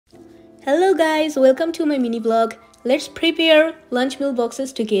Hello guys, welcome to my mini vlog. Let's prepare lunch meal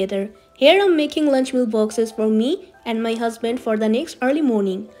boxes together. Here I'm making lunch meal boxes for me and my husband for the next early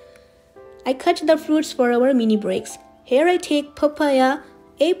morning. I cut the fruits for our mini breaks. Here I take papaya,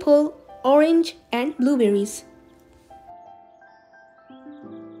 apple, orange and blueberries.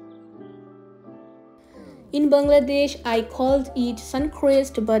 In Bangladesh, I called it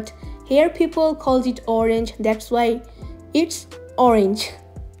suncrest, but here people call it orange. That's why it's orange.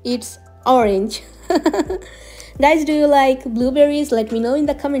 It's orange. Guys, do you like blueberries? Let me know in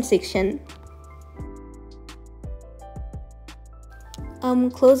the comment section.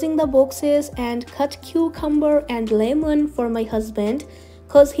 I'm closing the boxes and cut cucumber and lemon for my husband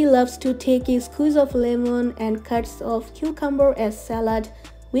cause he loves to take a squeeze of lemon and cuts of cucumber as salad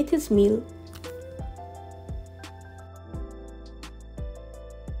with his meal.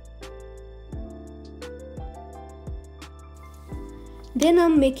 Then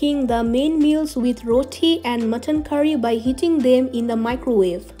I'm making the main meals with roti and mutton curry by heating them in the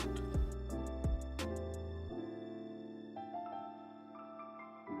microwave.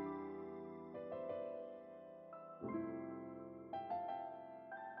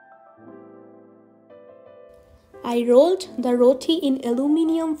 I rolled the roti in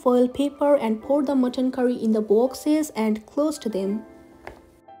aluminium foil paper and poured the mutton curry in the boxes and closed them.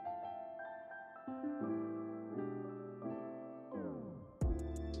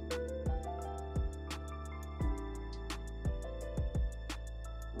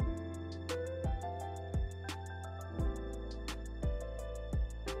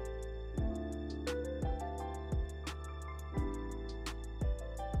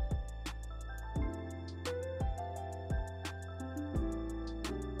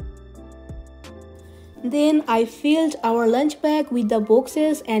 Then I filled our lunch bag with the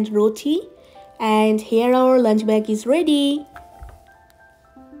boxes and roti, and here our lunch bag is ready.